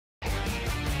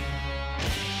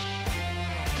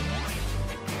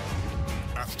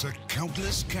to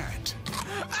countless cat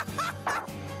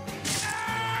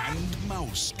and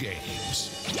mouse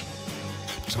games.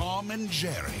 Tom and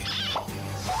Jerry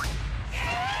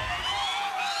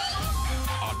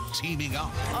are teaming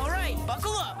up. All right,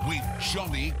 buckle up. With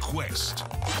Johnny Quest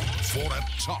for a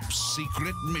top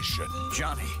secret mission.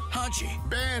 Johnny, Haji,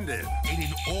 Bandit. In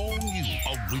an all-new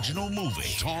original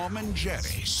movie, Tom and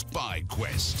Jerry Spy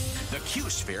Quest. The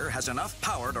Q-Sphere has enough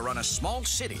power to run a small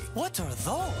city. What are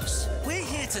those? We're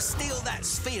here to steal that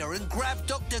sphere and grab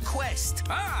Dr. Quest.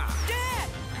 Ah! Dad!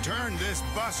 Turn this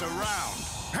bus around.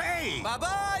 Hey!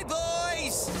 Bye-bye,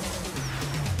 boys!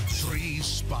 3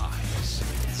 spies.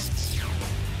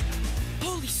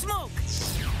 Holy smoke!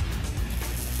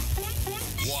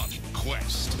 1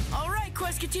 quest. All right,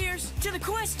 Quesketeers, to the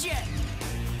quest jet.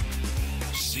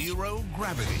 0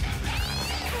 gravity.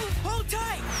 Hold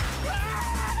tight!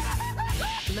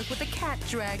 Look what the cat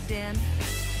dragged in.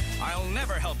 I'll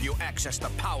never help you access the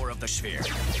power of the sphere.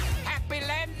 Happy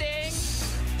landing!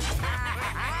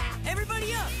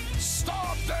 Everybody up!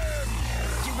 Stop them!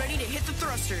 Get ready to hit the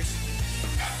thrusters.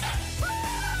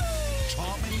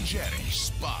 Tom and Jerry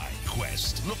Spy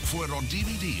Quest. Look for it on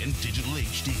DVD and digital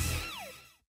HD.